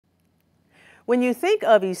When you think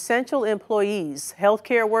of essential employees,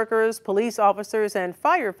 healthcare workers, police officers, and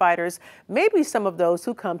firefighters may be some of those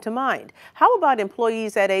who come to mind. How about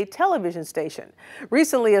employees at a television station?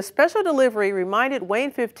 Recently, a special delivery reminded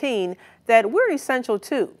Wayne 15 that we're essential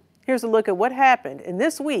too. Here's a look at what happened in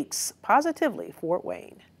this week's Positively Fort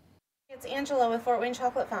Wayne. It's Angela with Fort Wayne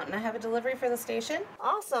Chocolate Fountain. I have a delivery for the station.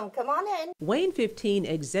 Awesome, come on in. Wayne 15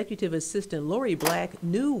 Executive Assistant Lori Black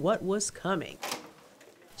knew what was coming.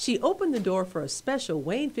 She opened the door for a special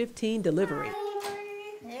Wayne 15 delivery.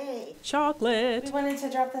 Hi, Hey. Chocolate. we wanted to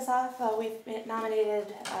drop this off. We've nominated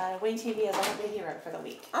Wayne TV as a Hump hero for the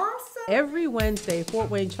week. Awesome. Every Wednesday, Fort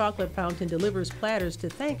Wayne Chocolate Fountain delivers platters to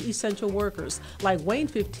thank essential workers like Wayne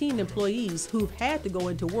 15 employees who've had to go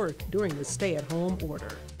into work during the stay-at-home order.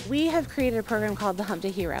 We have created a program called the Hump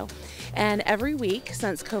Hero, and every week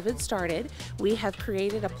since COVID started, we have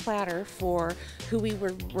created a platter for who we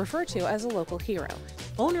would refer to as a local hero.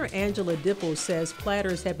 Owner Angela Dipple says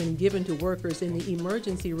platters have been given to workers in the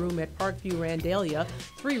emergency room at Parkview Randalia,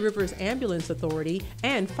 Three Rivers Ambulance Authority,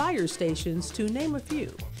 and fire stations, to name a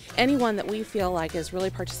few. Anyone that we feel like is really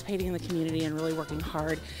participating in the community and really working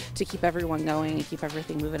hard to keep everyone going and keep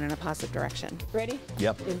everything moving in a positive direction. Ready?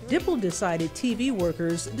 Yep. Dipple decided TV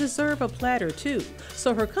workers deserve a platter too,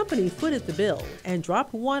 so her company footed the bill and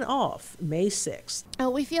dropped one off May 6th.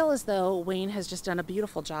 We feel as though Wayne has just done a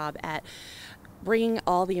beautiful job at bringing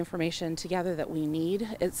all the information together that we need.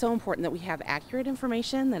 It's so important that we have accurate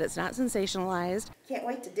information, that it's not sensationalized. Can't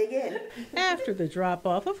wait to dig in. After the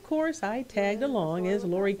drop-off, of course, I tagged along as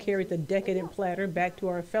Lori carried the decadent platter back to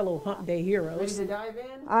our fellow Hump Day heroes. Ready to dive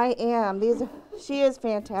in? I am. She is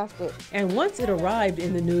fantastic. And once it arrived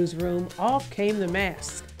in the newsroom, off came the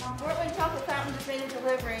masks. Fort Wayne Chocolate Fountain just made a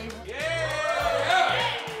delivery.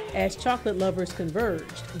 As chocolate lovers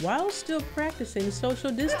converged while still practicing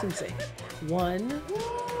social distancing. One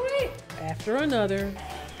after another,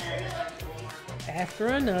 after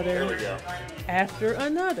another, after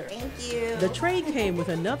another. Thank you. The tray came with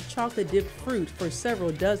enough chocolate dipped fruit for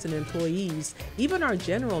several dozen employees. Even our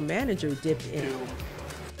general manager dipped in.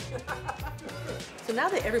 So now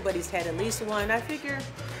that everybody's had at least one, I figure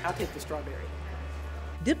I'll take the strawberry.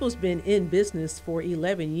 Dipple's been in business for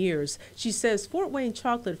 11 years. She says Fort Wayne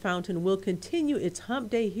Chocolate Fountain will continue its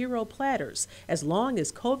Hump Day hero platters as long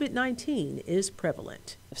as COVID-19 is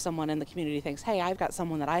prevalent. If someone in the community thinks, hey, I've got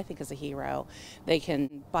someone that I think is a hero, they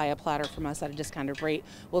can buy a platter from us at a discounted rate.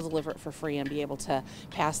 We'll deliver it for free and be able to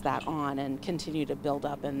pass that on and continue to build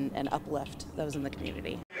up and uplift those in the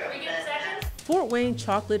community. Fort Wayne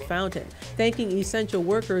Chocolate Fountain, thanking essential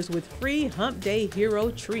workers with free Hump Day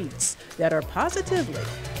hero treats that are positively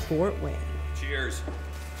Fort Wayne. Cheers.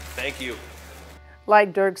 Thank you.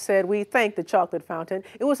 Like Dirk said, we thank the Chocolate Fountain.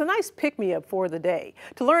 It was a nice pick-me-up for the day.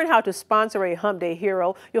 To learn how to sponsor a Hump Day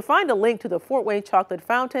hero, you'll find a link to the Fort Wayne Chocolate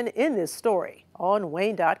Fountain in this story on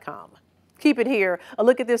Wayne.com. Keep it here. A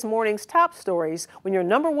look at this morning's top stories when your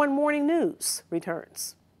 #1 morning news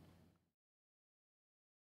returns.